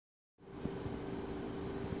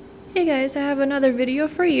Hey guys, I have another video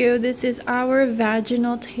for you. This is our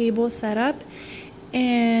vaginal table setup,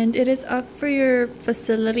 and it is up for your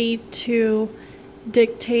facility to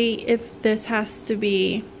dictate if this has to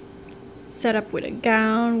be set up with a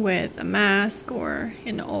gown, with a mask, or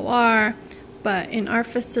in the OR. But in our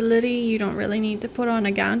facility, you don't really need to put on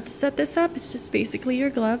a gown to set this up. It's just basically your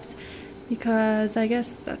gloves, because I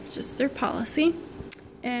guess that's just their policy.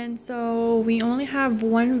 And so we only have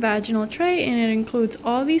one vaginal tray, and it includes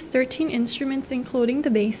all these 13 instruments, including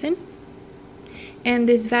the basin. And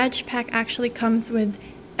this vag pack actually comes with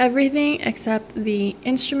everything except the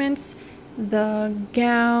instruments, the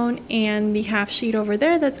gown, and the half sheet over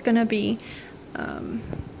there that's gonna be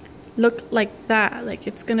look like that, like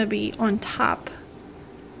it's gonna be on top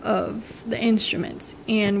of the instruments,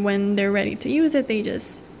 and when they're ready to use it, they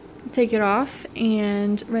just take it off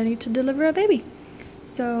and ready to deliver a baby.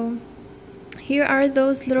 So here are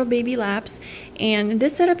those little baby laps, and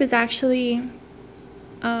this setup is actually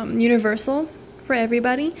universal for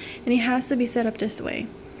everybody, and it has to be set up this way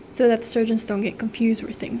so that the surgeons don't get confused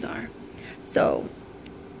where things are. So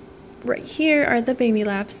right here are the baby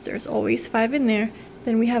laps. There's always 5 in there.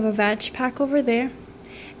 Then we have a vag pack over there,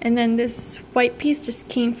 and then this white piece just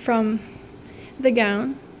came from the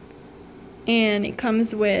gown, and it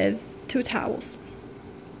comes with 2 towels.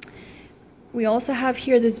 We also have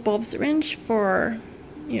here this bulb syringe for,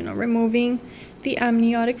 removing the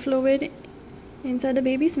amniotic fluid inside the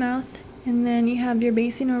baby's mouth. And then you have your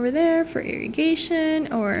basin over there for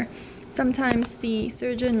irrigation, or sometimes the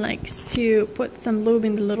surgeon likes to put some lube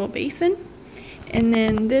in the little basin. And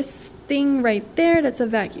then this thing right there, that's a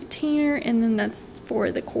vacutainer, and then that's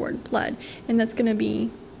for the cord blood. And that's going to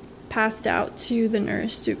be passed out to the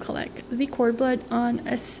nurse to collect the cord blood on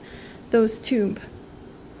those tubes.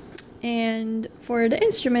 And for the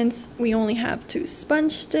instruments, we only have 2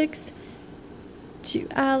 sponge sticks, 2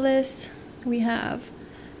 Alice, we have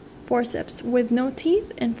forceps with no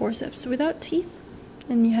teeth and forceps without teeth,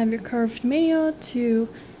 and you have your curved Mayo to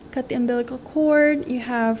cut the umbilical cord. You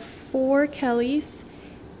have 4 Kellys,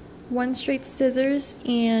 1 straight scissors,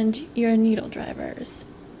 and your needle drivers.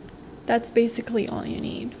 That's basically all you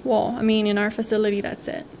need. Well, I mean, in our facility, that's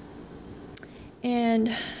it.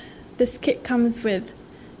 And this kit comes with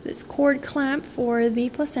this cord clamp for the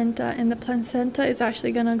placenta, and the placenta is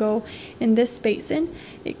actually gonna go in this basin.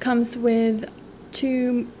 It comes with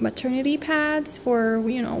 2 maternity pads for,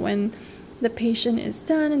 when the patient is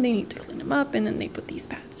done and they need to clean them up, and then they put these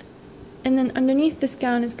pads. And then underneath this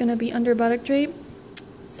gown is gonna be under buttock drape,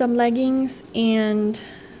 some leggings, and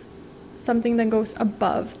something that goes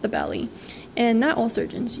above the belly. And not all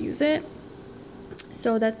surgeons use it,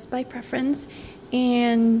 so that's by preference.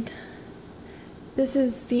 And this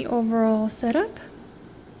is the overall setup.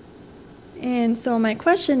 And so my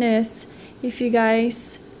question is, if you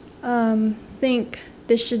guys think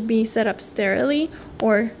this should be set up sterilely,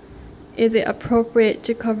 or is it appropriate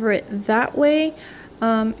to cover it that way?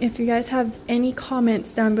 If you guys have any comments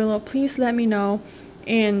down below, please let me know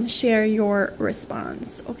and share your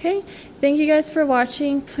response. Okay, thank you guys for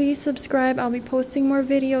watching. Please subscribe. I'll be posting more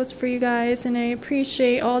videos for you guys, and I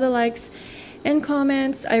appreciate all the likes and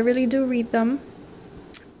comments. I really do read them.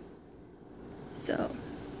 So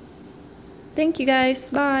thank you guys.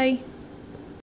 Bye.